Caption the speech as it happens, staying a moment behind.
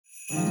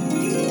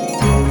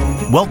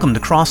Welcome to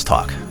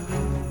Crosstalk,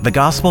 the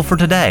gospel for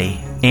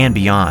today and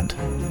beyond.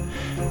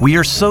 We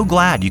are so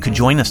glad you could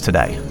join us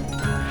today.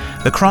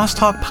 The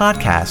Crosstalk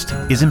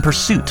podcast is in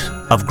pursuit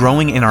of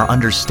growing in our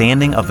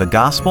understanding of the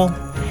gospel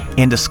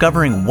and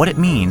discovering what it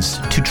means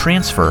to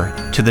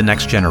transfer to the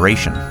next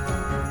generation.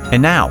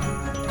 And now,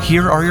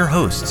 here are your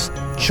hosts,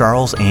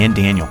 Charles and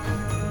Daniel.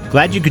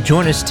 Glad you could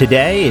join us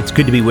today. It's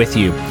good to be with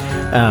you.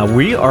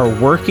 We are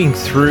working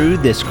through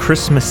this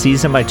Christmas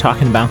season by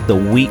talking about the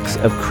weeks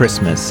of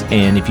Christmas.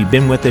 And if you've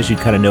been with us, you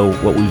kind of know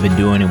what we've been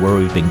doing and where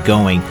we've been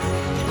going.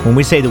 When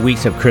we say the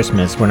weeks of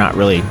Christmas, we're not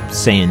really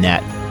saying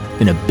that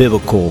in a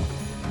biblical,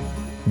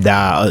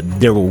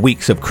 there were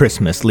weeks of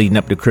Christmas leading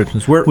up to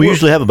Christmas. We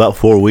usually have about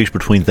 4 weeks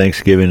between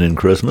Thanksgiving and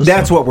Christmas.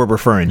 That's what we're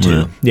referring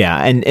to.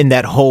 Yeah. And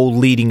that whole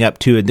leading up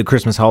to the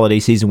Christmas holiday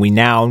season,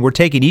 and we're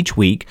taking each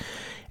week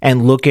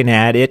and looking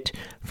at it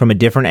from a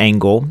different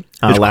angle.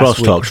 It's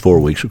Crosstalk's 4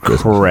 weeks of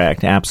Christmas.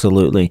 Correct,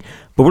 absolutely.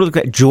 But we're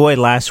looking at joy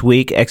last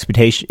week,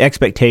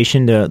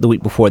 expectation the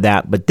week before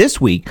that. But this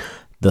week,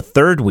 the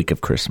third week of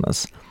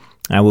Christmas,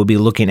 I will be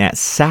looking at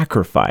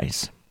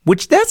sacrifice,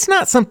 which that's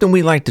not something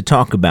we like to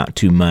talk about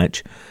too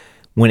much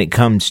when it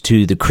comes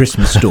to the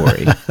Christmas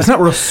story. It's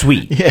not real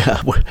sweet.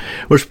 Yeah,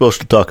 we're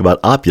supposed to talk about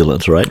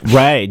opulence, right?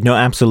 Right, no,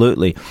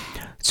 absolutely.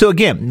 So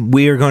again,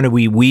 we are going to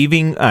be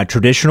weaving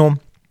traditional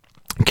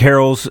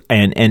carols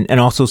and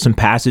also some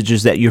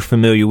passages that you're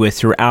familiar with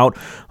throughout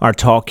our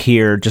talk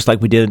here, just like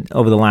we did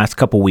over the last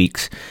couple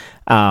weeks.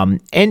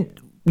 And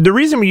the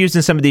reason we're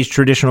using some of these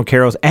traditional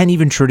carols and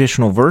even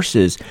traditional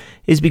verses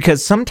is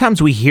because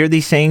sometimes we hear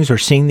these things or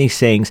sing these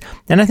things,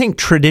 and I think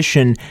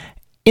tradition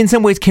in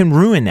some ways can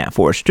ruin that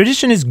for us.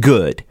 Tradition is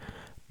good,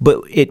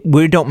 but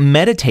we don't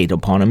meditate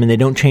upon them and they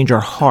don't change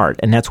our heart,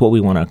 and that's what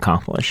we want to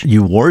accomplish.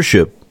 You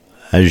worship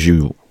as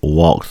you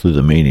walk through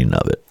the meaning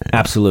of it.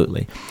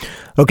 Absolutely.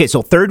 Okay,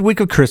 so third week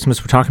of Christmas,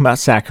 we're talking about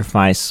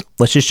sacrifice.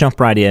 Let's just jump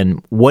right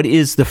in. What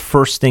is the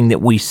first thing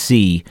that we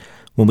see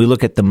when we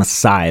look at the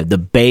Messiah, the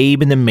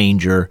babe in the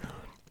manger,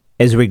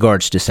 as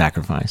regards to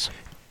sacrifice?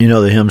 You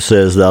know, the hymn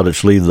says, "Thou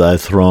didst leave thy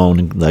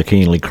throne, thy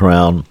kingly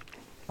crown,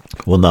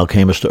 when thou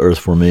camest to earth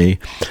for me,"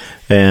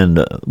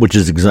 and which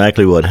is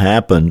exactly what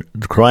happened.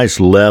 Christ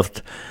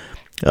left,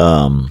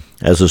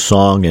 as a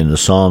song in the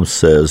Psalm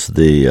says,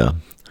 the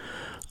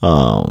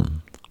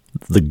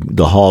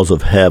halls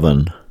of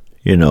heaven,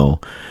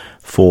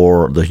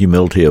 for the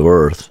humility of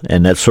earth,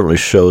 and that certainly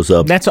shows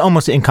up. That's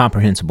almost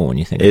incomprehensible when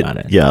you think about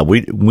it. Yeah,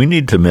 we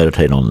need to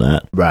meditate on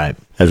that, right?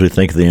 As we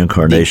think of the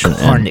incarnation,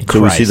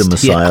 so we see the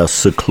Messiah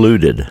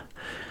secluded.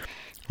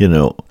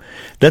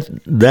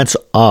 That's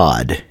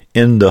odd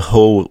in the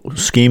whole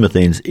scheme of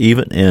things,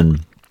 even in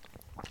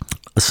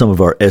some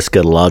of our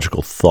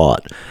eschatological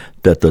thought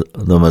that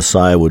the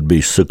Messiah would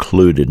be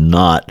secluded.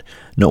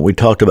 No, we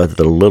talked about that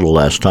a little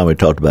last time. We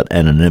talked about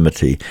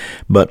anonymity.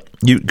 But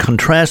you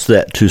contrast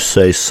that to,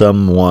 say,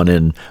 someone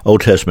in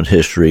Old Testament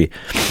history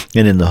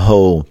and in the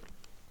whole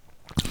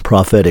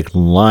prophetic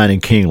line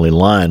and kingly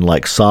line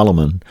like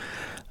Solomon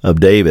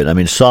of David. I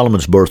mean,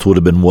 Solomon's birth would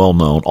have been well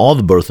known. All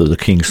the birth of the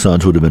king's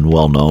sons would have been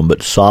well known,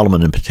 but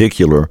Solomon in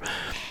particular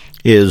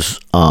is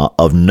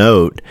of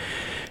note.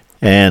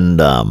 And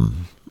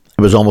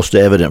it was almost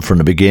evident from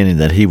the beginning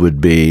that he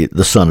would be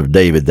the son of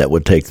David that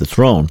would take the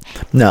throne.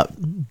 Now,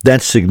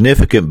 that's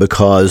significant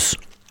because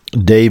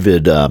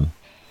David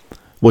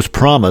was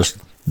promised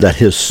that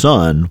his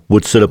son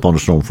would sit up on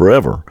the throne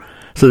forever.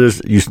 So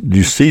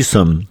you see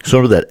some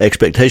of that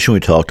expectation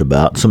we talked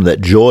about, some of that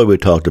joy we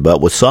talked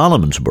about with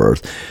Solomon's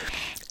birth,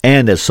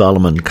 and as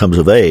Solomon comes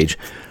of age,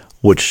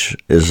 which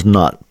is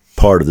not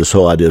part of this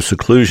whole idea of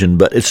seclusion,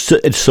 but it's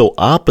so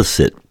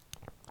opposite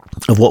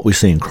of what we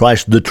see in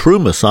Christ, the true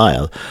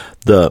Messiah,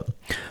 the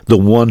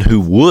one who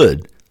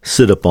would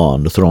sit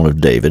upon the throne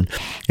of David.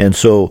 And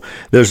so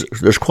there's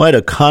quite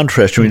a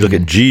contrast when you look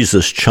at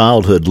Jesus'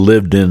 childhood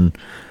lived in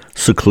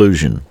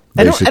seclusion.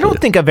 I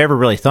don't think I've ever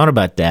really thought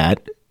about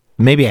that.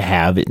 Maybe I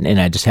have, and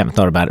I just haven't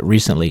thought about it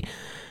recently.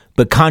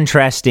 But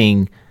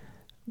contrasting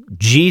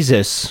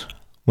Jesus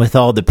with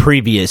all the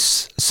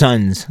previous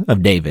sons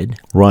of David.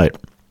 Right.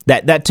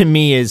 That to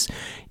me is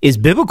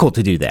biblical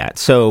to do that.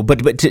 So,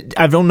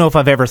 I don't know if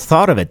I've ever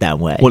thought of it that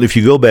way. Well, if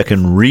you go back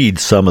and read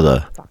some of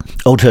the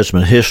Old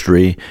Testament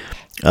history,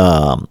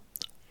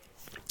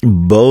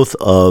 both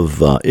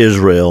of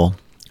Israel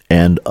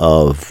and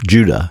of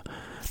Judah,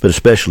 but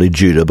especially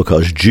Judah,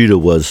 because Judah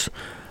was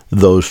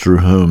those through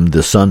whom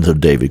the sons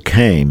of David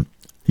came,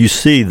 you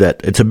see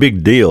that it's a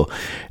big deal.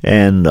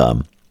 And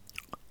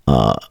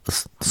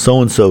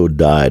so-and-so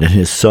died, and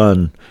his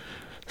son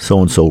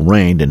so-and-so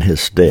reigned in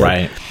his stead.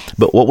 Right.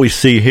 But what we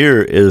see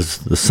here is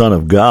the Son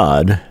of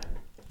God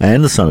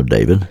and the Son of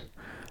David,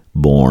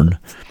 born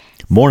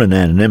in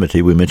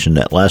anonymity. We mentioned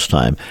that last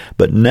time,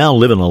 but now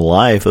living a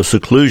life of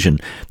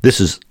seclusion.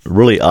 This is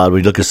really odd.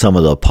 We look at some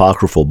of the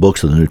apocryphal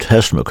books of the New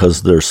Testament,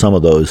 because there are some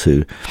of those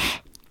who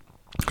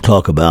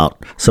talk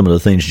about some of the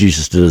things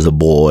Jesus did as a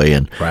boy,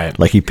 and right.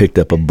 like he picked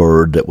up a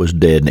bird that was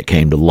dead and it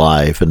came to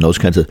life, and those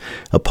kinds of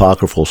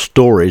apocryphal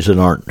stories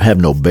that have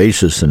no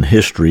basis in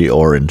history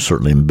or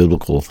certainly in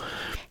biblical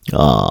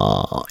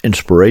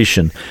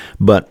inspiration.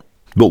 But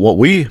what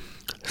we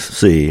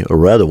see, or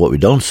rather what we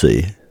don't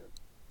see,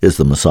 is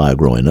the Messiah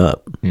growing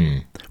up.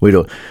 We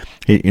don't.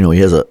 He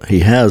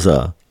has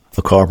a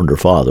carpenter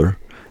father.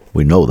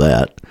 We know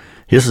that.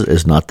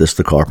 Is not this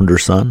the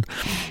carpenter's son?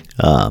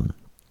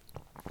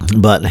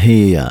 But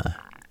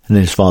and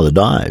then his father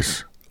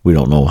dies. We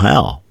don't know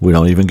how. We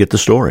don't even get the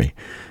story.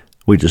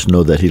 We just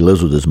know that he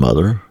lives with his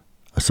mother.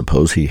 I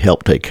suppose he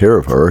helped take care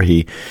of her.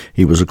 He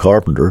was a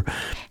carpenter.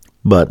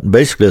 But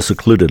basically a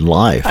secluded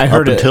life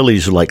up until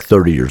he's like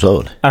 30 years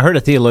old. I heard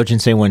a theologian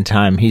say one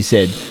time, he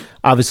said,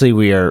 obviously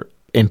we are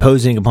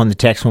imposing upon the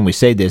text when we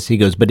say this. He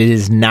goes, but it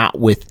is not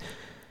without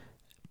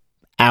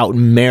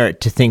merit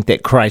to think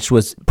that Christ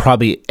was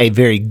probably a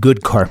very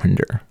good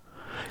carpenter.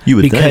 You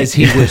would because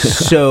think. He was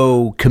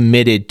so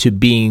committed to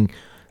being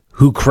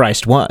who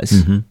Christ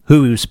was,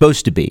 who he was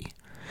supposed to be,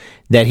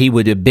 that he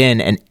would have been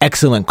an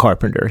excellent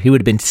carpenter. He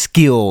would have been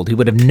skilled. He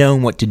would have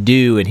known what to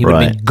do, and he would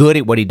have been good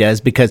at what he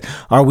does, because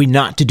are we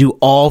not to do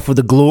all for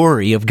the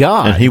glory of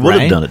God? And he would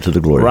have done it to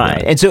the glory of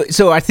God. And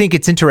so I think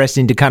it's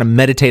interesting to kind of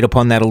meditate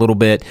upon that a little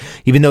bit.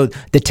 Even though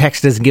the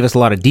text doesn't give us a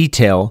lot of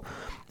detail,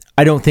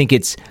 I don't think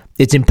it's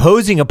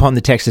imposing upon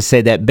the text to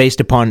say that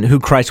based upon who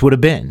Christ would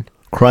have been.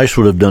 Christ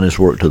would have done his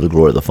work to the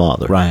glory of the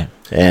Father. Right.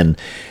 And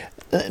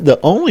the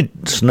only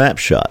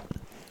snapshot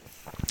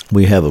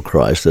we have of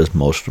Christ, as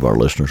most of our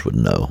listeners would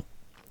know,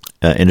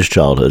 in his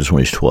childhood is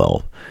when he's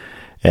 12.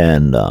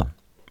 And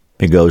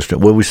he goes to,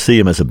 we see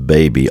him as a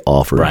baby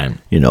offered, and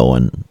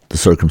the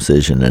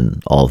circumcision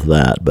and all of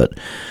that. But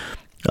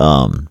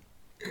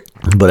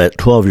at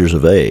 12 years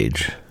of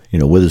age,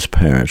 with his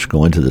parents,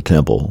 going to the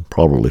temple,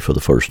 probably for the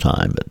first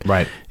time,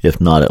 but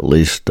if not, at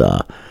least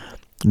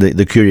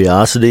the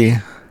curiosity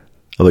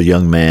of a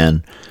young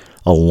man,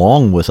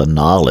 along with a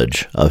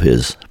knowledge of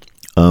his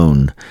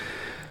own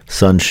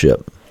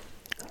sonship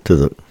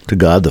to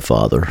God the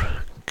Father,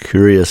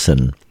 curious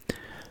and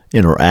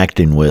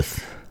interacting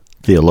with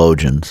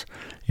theologians,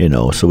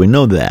 so we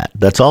know that.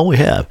 That's all we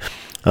have.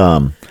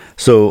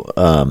 So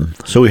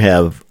we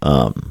have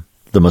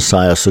the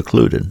Messiah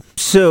secluded.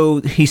 So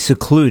he's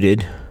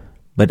secluded,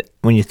 but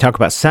when you talk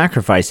about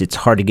sacrifice, it's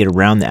hard to get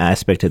around the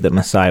aspect of the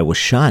Messiah was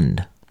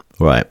shunned.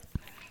 Right.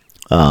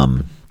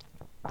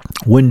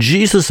 When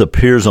Jesus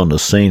appears on the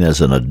scene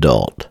as an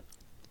adult,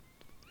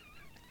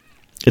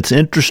 it's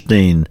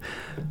interesting.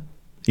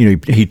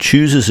 He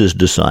chooses his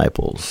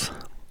disciples,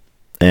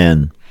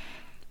 and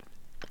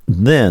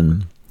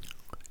then,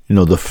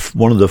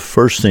 one of the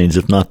first things,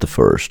 if not the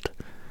first,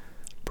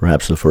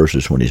 perhaps the first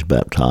is when he's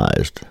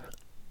baptized,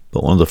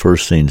 but one of the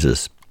first things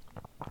is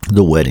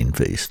the wedding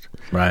feast.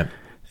 Right.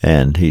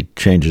 And he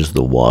changes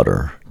the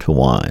water to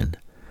wine.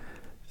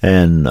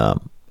 And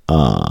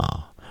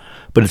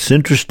but it's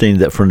interesting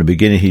that from the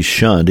beginning he's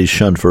shunned. He's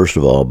shunned, first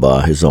of all,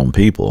 by his own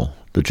people,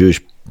 the Jewish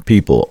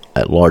people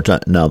at large.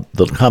 Now,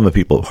 the common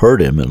people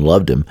heard him and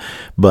loved him,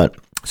 but...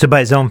 So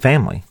by his own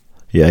family.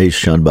 Yeah, he's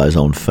shunned by his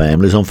own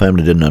family. His own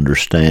family didn't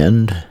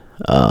understand.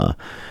 So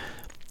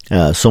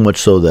much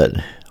so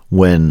that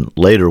when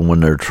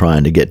they're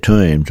trying to get to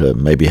him to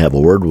maybe have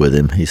a word with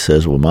him, he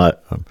says, well,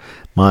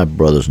 my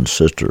brothers and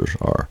sisters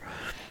are,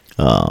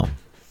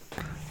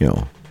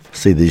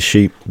 see these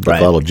sheep that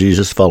follow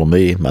Jesus, follow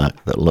me, that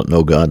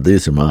know God,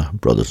 these are my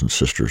brothers and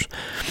sisters.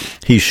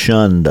 He's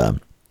shunned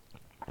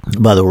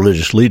by the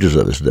religious leaders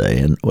of his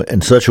day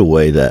in such a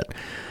way that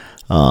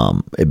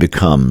it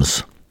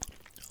becomes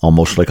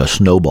almost like a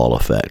snowball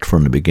effect.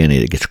 From the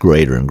beginning. It gets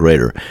greater and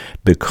greater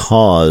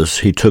because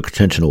he took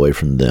attention away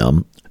from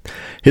them.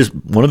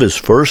 One of his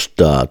first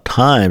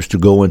times to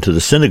go into the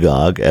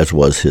synagogue, as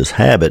was his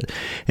habit,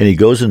 and he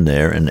goes in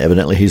there, and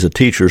evidently he's a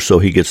teacher, so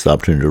he gets the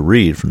opportunity to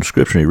read from the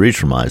Scripture. He reads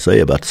from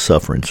Isaiah about the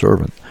suffering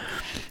servant,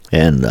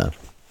 and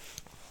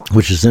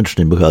which is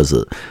interesting because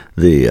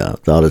the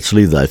 "Thou didst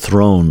leave thy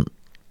throne"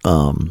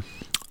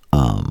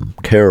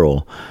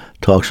 carol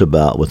talks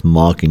about, with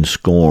mocking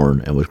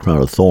scorn and with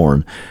crown of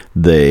thorn,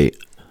 they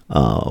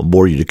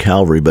bore you to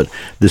Calvary. But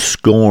this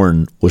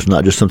scorn was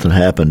not just something that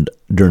happened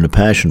during the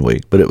Passion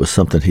Week, but it was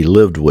something he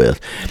lived with.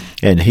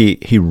 And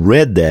he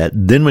read that.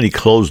 Then when he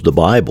closed the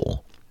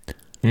Bible,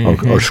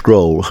 or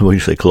scroll, when you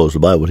say close the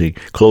Bible, he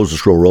closed the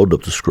scroll, rolled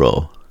up the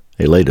scroll,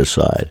 he laid it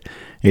aside.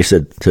 He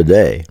said,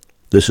 today,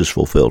 this is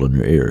fulfilled in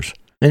your ears.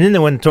 And then they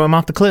went and throw him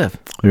off the cliff.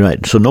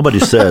 Right. So nobody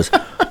says,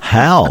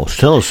 how?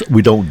 Tell us,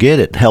 we don't get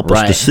it. Help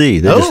us to see.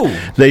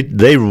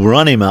 They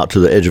run him out to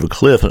the edge of a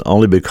cliff, and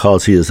only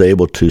because he is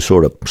able to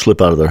sort of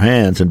slip out of their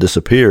hands and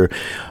disappear,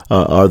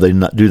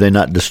 do they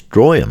not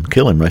destroy him,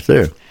 kill him right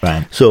there.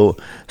 Right. So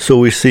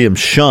we see him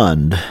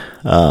shunned,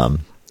 the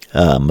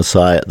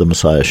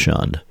Messiah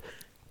shunned.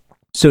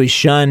 So he's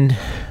shunned,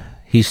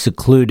 he's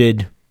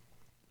secluded,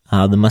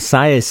 the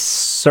Messiah is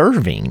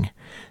serving.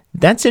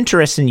 That's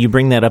interesting you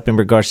bring that up in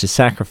regards to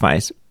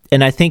sacrifice.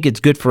 And I think it's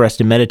good for us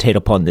to meditate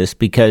upon this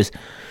because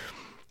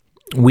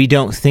we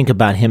don't think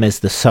about him as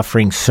the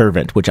suffering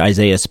servant, which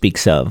Isaiah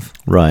speaks of.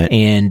 Right.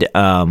 And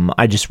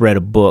I just read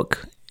a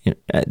book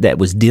that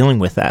was dealing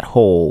with that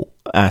whole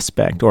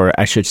aspect, or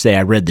I should say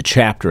I read the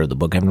chapter of the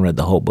book. I haven't read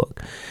the whole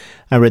book.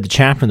 I read the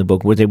chapter in the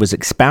book where they was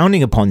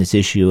expounding upon this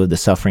issue of the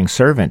suffering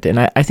servant. And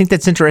I think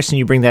that's interesting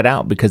you bring that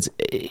out, because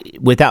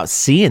without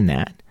seeing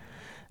that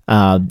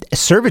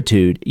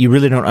servitude, you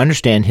really don't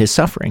understand his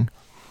suffering.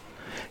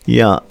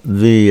 Yeah,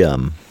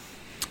 the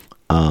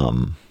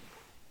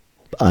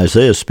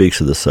Isaiah speaks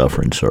of the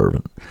suffering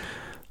servant.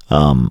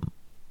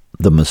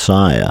 The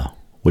Messiah,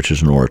 which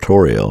is an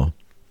oratorio,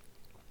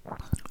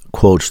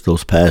 quotes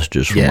those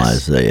passages from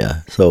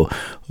Isaiah. So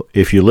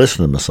if you listen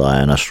to the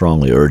Messiah, and I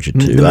strongly urge you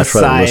to. The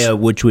Messiah,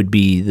 which would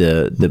be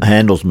the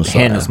Handel's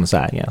Messiah. Handel's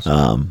Messiah, yes.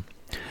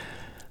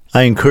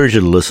 I encourage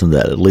you to listen to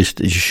that. At least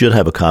you should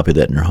have a copy of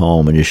that in your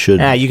home, and you should.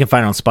 You can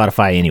find it on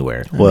Spotify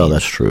anywhere. Well,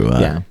 that's true.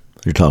 Yeah.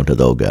 You're talking to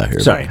the old guy here.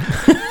 Sorry.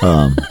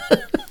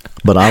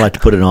 But I like to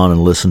put it on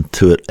and listen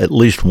to it at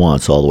least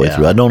once all the way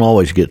through. I don't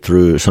always get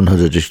through.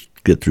 Sometimes I just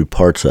get through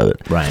parts of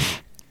it. Right.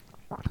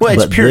 Well,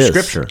 it's pure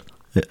Scripture.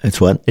 It's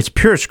what? It's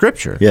pure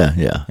Scripture. Yeah.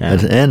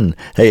 And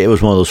hey, it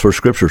was one of those first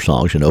Scripture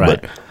songs,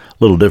 but a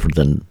little different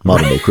than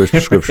modern day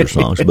Christian Scripture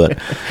songs.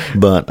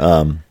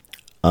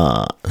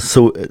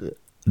 So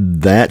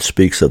that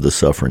speaks of the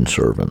suffering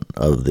servant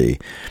of the,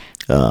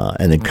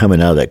 and then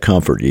coming out of that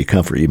comfort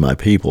ye my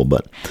people.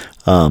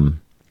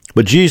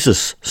 But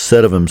Jesus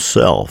said of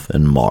himself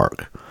in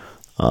Mark,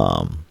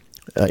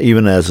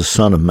 even as the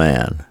Son of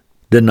Man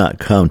did not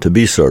come to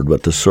be served,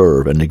 but to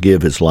serve and to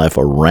give his life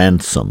a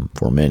ransom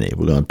for many.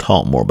 We're going to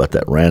talk more about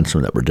that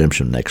ransom, that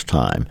redemption next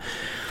time.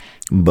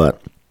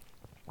 But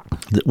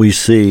we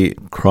see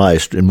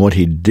Christ and what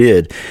he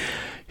did.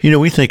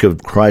 We think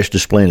of Christ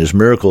displaying his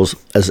miracles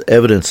as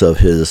evidence of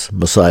his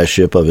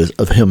messiahship,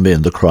 of him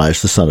being the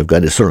Christ, the Son of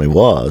God. It certainly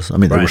was. I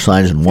mean, there were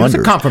signs and wonders. It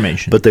was a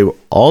confirmation. But they were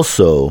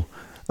also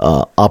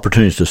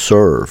opportunities to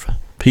serve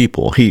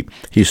people. He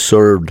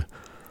served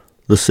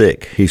the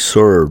sick. He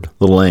served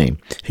the lame.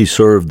 He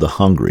served the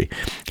hungry.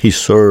 He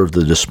served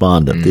the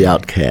despondent, the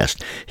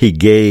outcast. He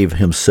gave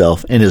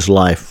himself and his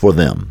life for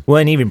them. Well,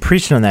 and even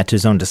preaching on that to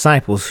his own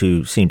disciples,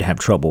 who seemed to have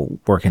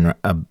trouble working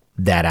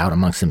that out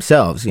amongst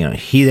themselves.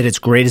 He that is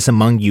greatest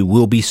among you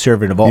will be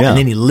servant of all. And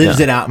then he lives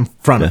it out in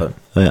front of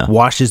them.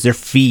 Washes their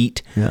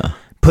feet.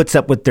 Puts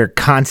up with their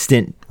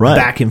constant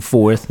back and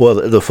forth. Well,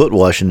 the foot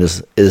washing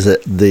is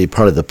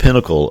probably the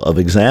pinnacle of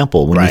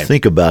example. When you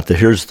think about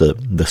here's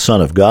the Son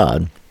of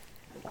God,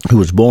 who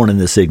was born in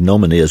this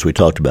ignominy, as we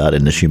talked about,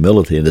 in this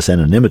humility and this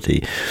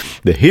anonymity.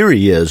 But here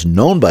he is,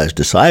 known by his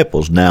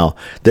disciples. Now,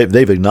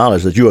 they've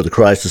acknowledged that you are the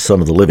Christ, the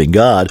Son of the living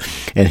God,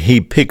 and he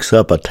picks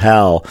up a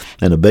towel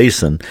and a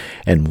basin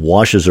and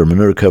washes their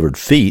manure-covered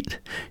feet,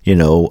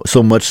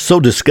 so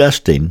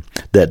disgusting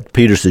that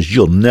Peter says,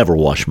 you'll never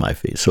wash my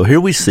feet. So here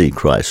we see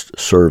Christ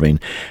serving.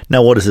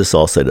 Now, what does this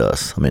all say to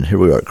us? I mean, here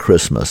we are at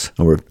Christmas,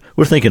 and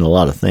we're thinking a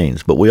lot of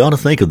things, but we ought to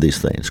think of these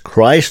things.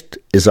 Christ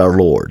is our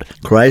Lord.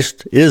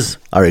 Christ is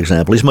our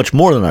example. He's much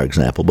more than our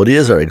example, but he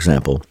is our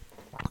example.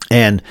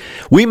 And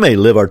we may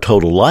live our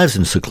total lives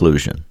in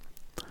seclusion,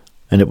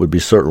 and it would be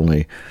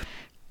certainly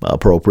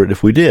appropriate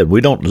if we did.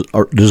 We don't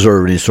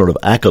deserve any sort of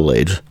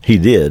accolades. He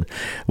did.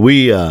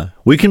 We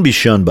can be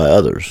shunned by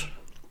others.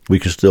 We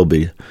can still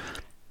be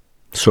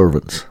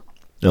servants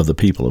of the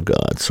people of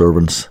God,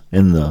 servants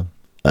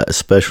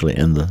especially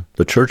in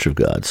the Church of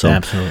God. So,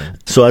 absolutely.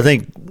 So I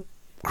think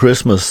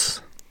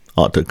Christmas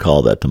ought to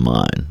call that to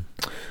mind.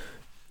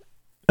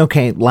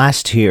 Okay,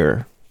 last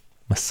here,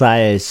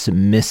 Messiah is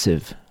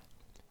submissive.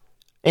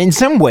 In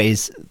some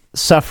ways,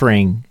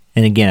 suffering,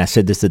 and again, I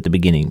said this at the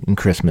beginning, in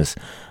Christmas,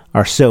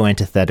 are so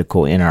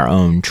antithetical in our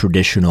own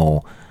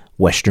traditional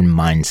Western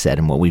mindset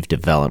and what we've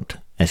developed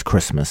as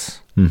Christmas.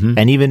 Mm-hmm.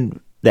 And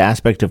even the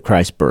aspect of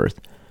Christ's birth.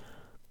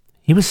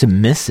 He was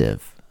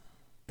submissive.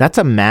 That's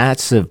a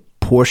massive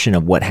portion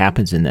of what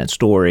happens in that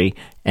story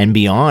and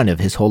beyond of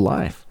his whole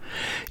life.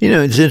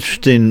 It's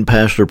interesting.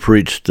 Pastor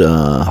preached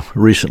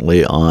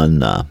recently on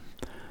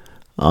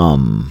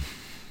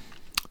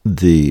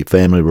the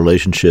family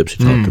relationships.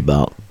 He talked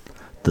about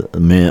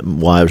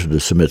wives are to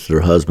submit to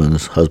their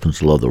husbands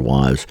to love their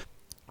wives.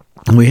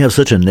 And we have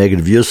such a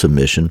negative view of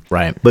submission,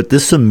 right? But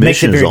this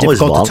submission is always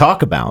difficult to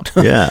talk about.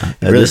 Yeah,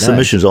 really this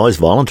submission is always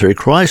voluntary.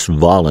 Christ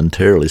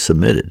voluntarily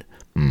submitted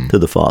to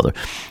the Father.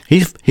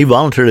 He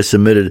voluntarily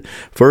submitted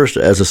first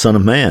as a Son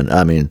of Man.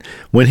 I mean,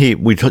 when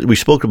we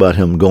spoke about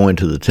him going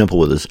to the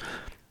temple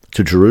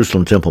to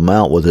Jerusalem Temple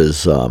Mount with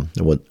his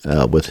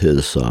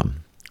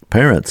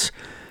parents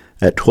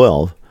at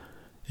 12,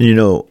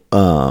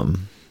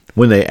 and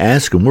when they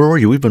asked him, "Where were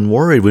you? We've been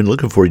worried. We've been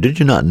looking for you. Did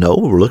you not know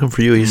we were looking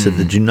for you?" He said,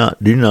 do you not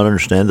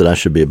understand that I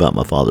should be about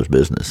my Father's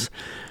business?"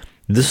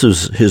 This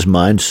is his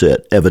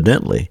mindset,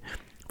 evidently,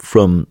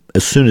 from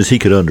as soon as he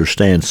could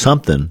understand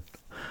something.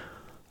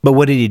 But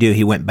what did he do?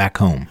 He went back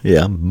home.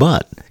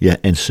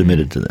 And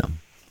submitted to them.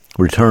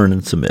 Return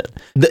and submit.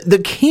 The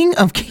King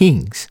of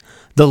Kings,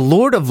 the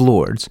Lord of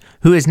Lords,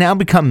 who has now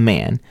become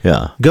man,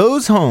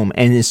 goes home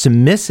and is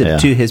submissive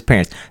to his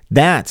parents.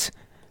 That's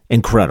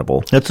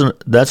incredible.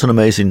 That's an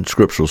amazing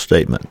scriptural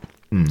statement.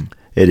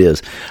 It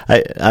is.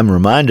 I'm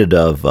reminded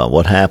of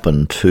what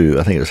happened to,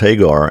 I think it was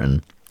Hagar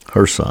and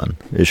her son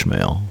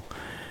Ishmael,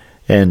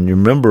 and you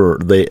remember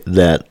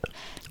that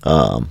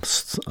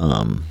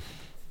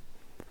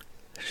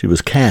she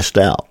was cast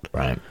out,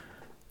 Right.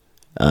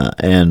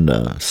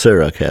 and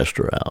Sarah cast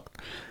her out.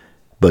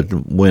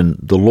 But when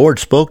the Lord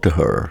spoke to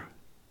her,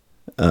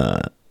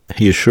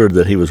 he assured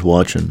that he was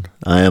watching.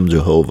 I am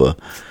Jehovah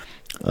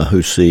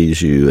who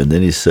sees you. And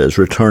then he says,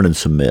 return and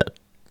submit.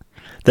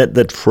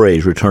 That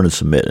phrase, return and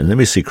submit. And then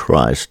we see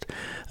Christ.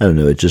 I don't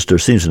know, there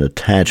seems an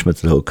attachment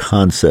to the whole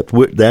concept.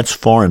 That's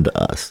foreign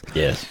to us.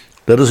 Yes.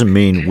 That doesn't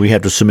mean we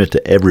have to submit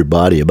to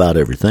everybody about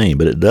everything,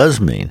 but it does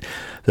mean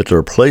that there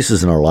are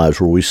places in our lives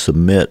where we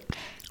submit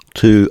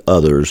to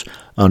others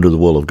under the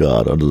will of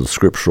God, under the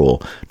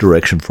scriptural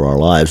direction for our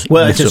lives.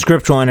 Well, it's a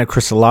scriptural and a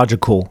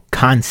Christological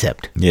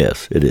concept.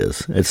 Yes, it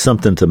is. It's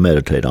something to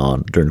meditate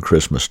on during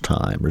Christmas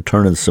time.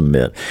 Return and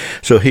submit.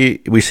 So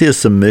we see his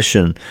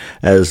submission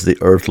as the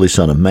earthly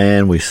Son of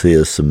Man. We see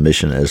his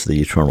submission as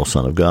the eternal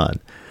Son of God.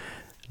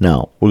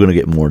 Now, we're going to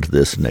get more into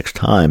this next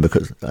time,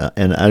 because,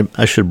 and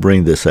I should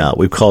bring this out.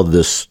 We've called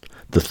this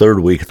the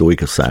third week, the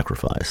week of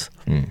sacrifice.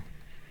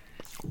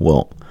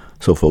 Well,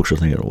 so folks are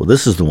thinking, well,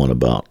 this is the one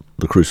about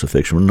the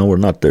crucifixion. No, we're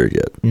not there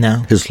yet. No.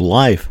 His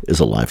life is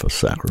a life of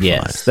sacrifice.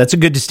 Yes, that's a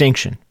good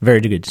distinction.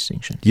 Very good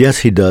distinction. Yes,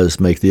 he does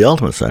make the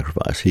ultimate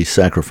sacrifice. He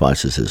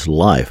sacrifices his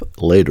life.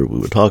 Later, we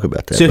would talk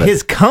about that. So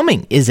his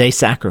coming is a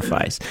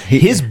sacrifice.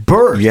 His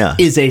birth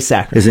is a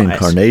sacrifice. His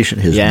incarnation,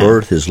 his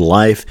birth, his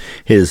life,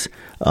 his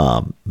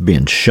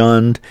being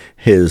shunned,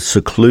 his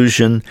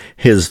seclusion,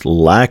 his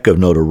lack of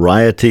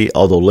notoriety,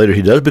 although later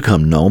he does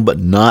become known, but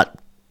not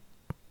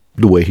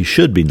the way he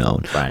should be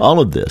known. Right. All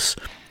of this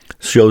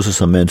shows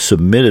us a man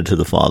submitted to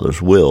the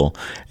Father's will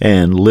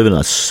and living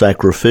a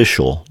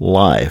sacrificial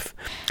life,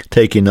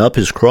 taking up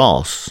his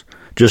cross,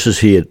 just as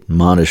he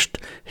admonished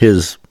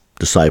his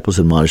disciples,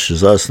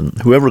 admonishes us, and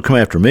whoever will come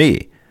after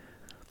me,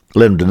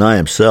 let him deny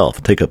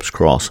himself, take up his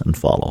cross, and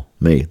follow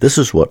me. This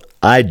is what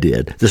I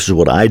did. This is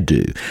what I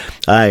do.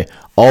 I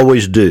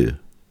always do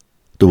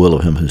the will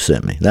of him who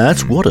sent me. Now,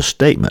 that's what a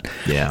statement.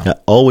 Yeah. I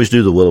always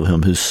do the will of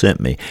him who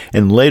sent me.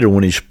 And later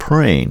when he's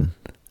praying,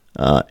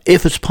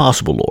 if it's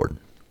possible, Lord,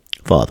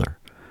 Father,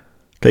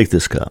 take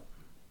this cup,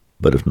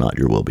 but if not,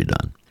 your will be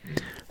done.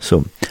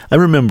 So I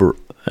remember,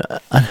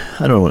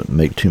 I don't want to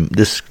make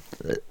this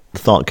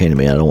thought came to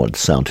me, I don't want it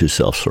to sound too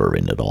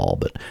self-serving at all,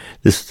 but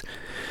this,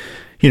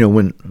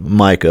 when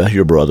Micah,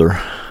 your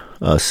brother,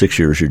 6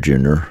 years your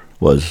junior,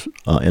 was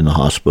in the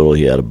hospital.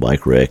 He had a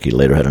bike wreck. He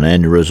later had an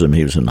aneurysm.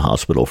 He was in the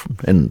hospital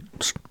in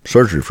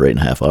surgery for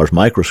 8.5 hours,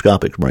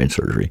 microscopic brain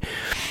surgery.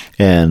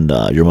 And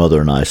your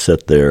mother and I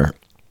sat there.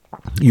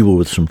 You were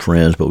with some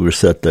friends, but we were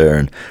sat there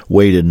and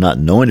waited, not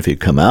knowing if he'd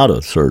come out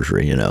of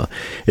surgery.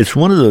 It's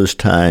one of those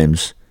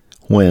times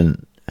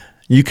when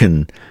you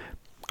can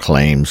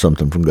claim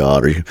something from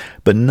God,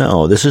 but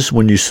no, this is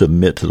when you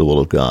submit to the will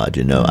of God.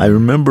 I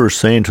remember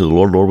saying to the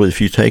Lord, if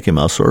you take him,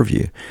 I'll serve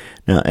you.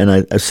 Now, and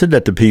I said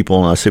that to people,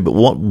 and I said, but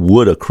what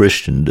would a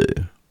Christian do?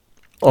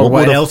 Or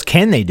what else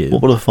can they do?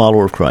 What would a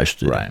follower of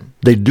Christ do? Right.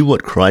 They do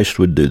what Christ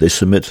would do. They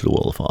submit to the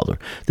will of the Father.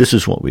 This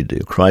is what we do.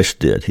 Christ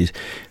did. He's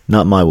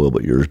not my will,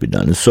 but yours be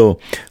done. And so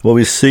what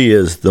we see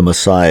is the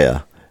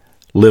Messiah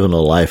living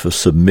a life of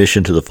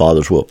submission to the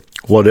Father's will,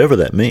 whatever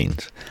that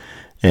means.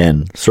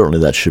 And certainly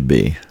that should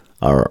be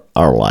our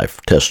life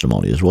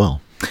testimony as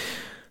well.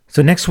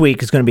 So next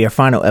week is going to be our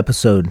final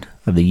episode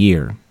of the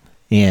year,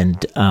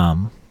 and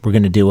we're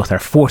going to deal with our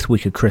fourth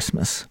week of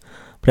Christmas.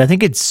 But I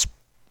think it's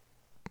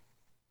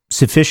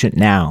sufficient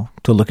now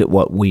to look at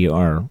what we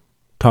are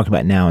talking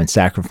about now in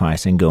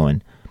sacrifice and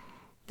going,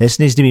 this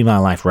needs to be my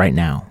life right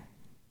now.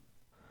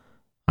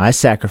 I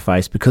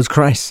sacrifice because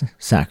Christ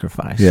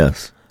sacrificed.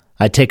 Yes.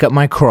 I take up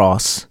my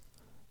cross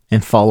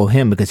and follow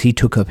him because he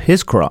took up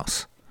his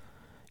cross.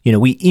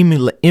 We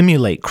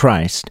emulate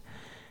Christ,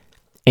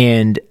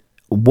 and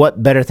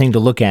what better thing to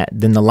look at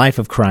than the life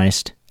of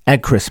Christ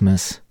at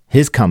Christmas,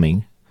 his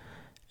coming,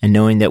 and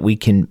knowing that we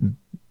can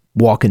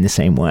walk in the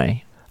same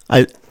way.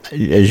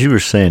 As you were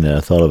saying that, I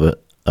thought of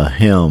a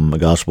hymn, a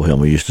gospel hymn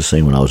we used to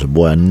sing when I was a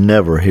boy. I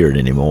never hear it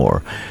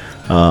anymore.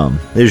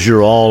 Is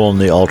your all on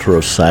the altar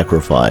of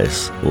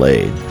sacrifice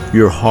laid?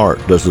 Your heart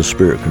does the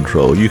Spirit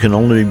control. You can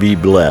only be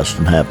blessed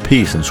and have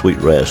peace and sweet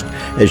rest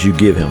as you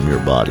give him your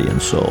body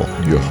and soul,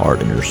 your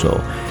heart and your soul.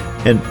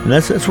 And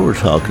that's what we're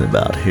talking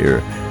about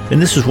here.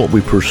 And this is what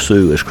we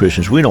pursue as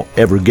Christians. We don't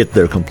ever get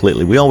there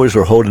completely. We always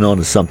are holding on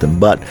to something,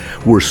 but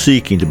we're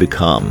seeking to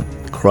become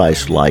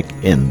Christ-like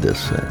in this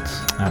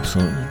sense.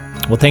 Absolutely.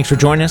 Well, thanks for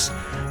joining us,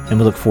 and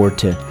we look forward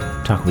to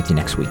talking with you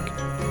next week.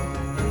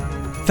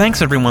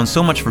 Thanks everyone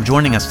so much for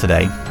joining us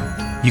today.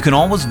 You can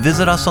always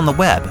visit us on the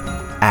web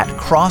at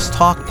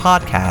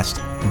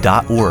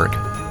crosstalkpodcast.org.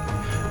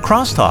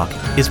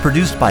 Crosstalk is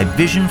produced by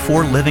Vision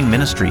for Living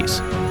Ministries,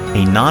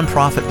 a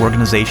nonprofit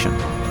organization.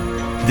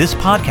 This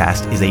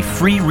podcast is a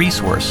free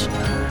resource,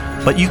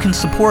 but you can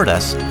support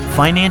us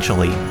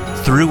financially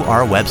through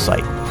our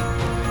website.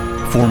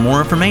 For more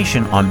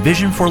information on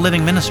Vision for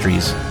Living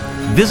Ministries,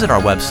 visit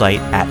our website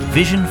at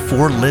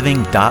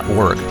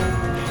visionforliving.org,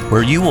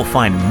 where you will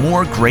find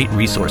more great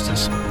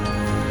resources.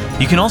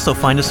 You can also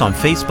find us on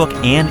Facebook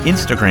and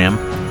Instagram.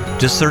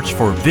 Just search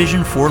for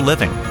Vision for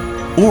Living,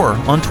 or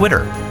on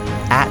Twitter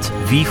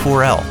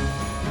 @V4L.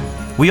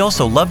 We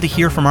also love to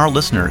hear from our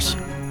listeners.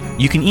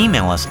 You can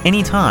email us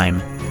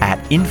anytime at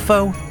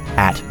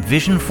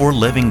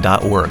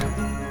info@visionforliving.org.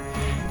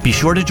 Be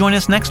sure to join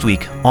us next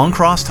week on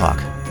Crosstalk,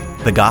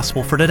 the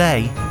gospel for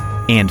today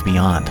and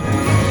beyond.